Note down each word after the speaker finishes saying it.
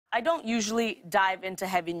I don't usually dive into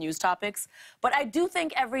heavy news topics, but I do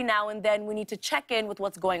think every now and then we need to check in with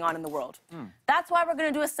what's going on in the world. That's why we're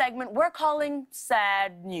going to do a segment we're calling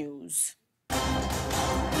Sad News.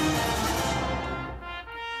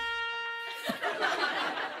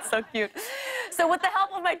 So cute. So with the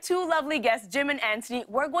help of my two lovely guests, Jim and Antoni,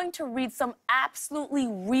 we're going to read some absolutely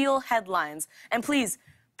real headlines. And please,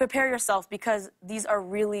 prepare yourself because these are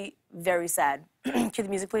really very sad. Cue the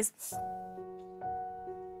music, please.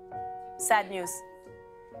 Sad news.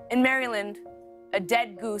 In Maryland, a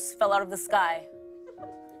dead goose fell out of the sky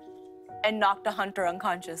and knocked a hunter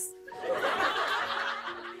unconscious.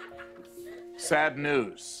 Sad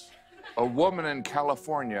news. A woman in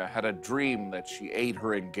California had a dream that she ate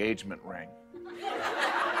her engagement ring.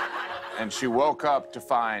 And she woke up to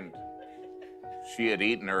find she had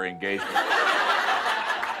eaten her engagement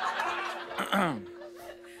ring.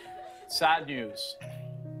 Sad news.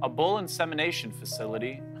 A bull insemination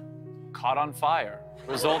facility caught on fire,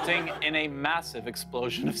 resulting in a massive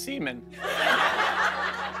explosion of semen.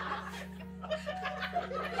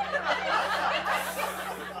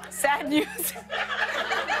 Sad news.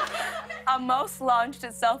 A mouse launched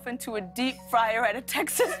itself into a deep fryer at a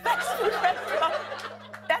Texas fast food restaurant.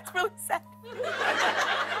 That's really sad.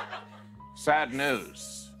 Sad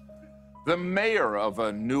news. The mayor of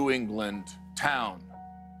a New England town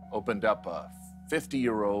opened up a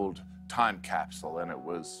 50-year-old time capsule, and it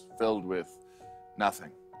was filled with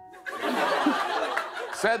nothing.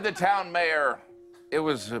 Said the town mayor, it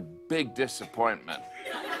was a big disappointment.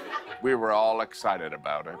 We were all excited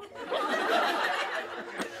about it.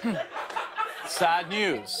 Sad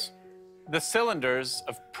news. The cylinders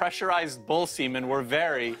of pressurized bull semen were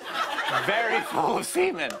very, very full of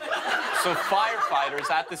semen. So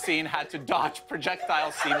firefighters at the scene had to dodge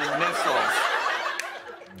projectile semen missiles.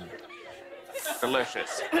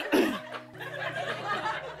 Delicious.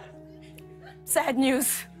 Sad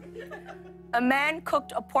news. A man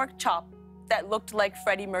cooked a pork chop that looked like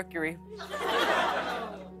Freddie Mercury.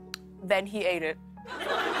 Then he ate it.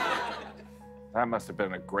 That must have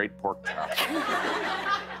been a great pork chop.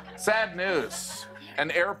 Sad news. An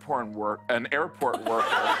airport worker,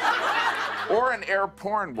 or an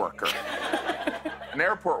airporn worker. An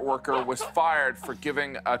airport worker was fired for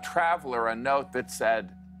giving a traveler a note that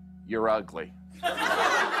said, "You're ugly."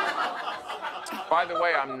 By the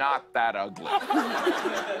way, I'm not that ugly.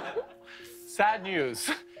 Sad news.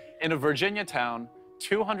 In a Virginia town,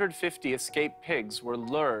 250 escaped pigs were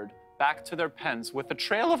lured back to their pens with a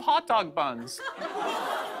trail of hot dog buns.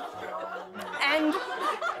 And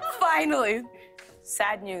finally,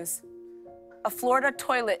 sad news. A Florida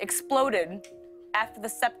toilet exploded after the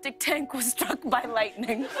septic tank was struck by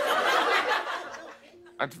lightning.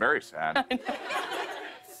 That's very sad.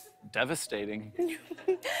 Devastating.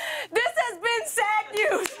 This has been Sad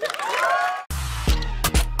News.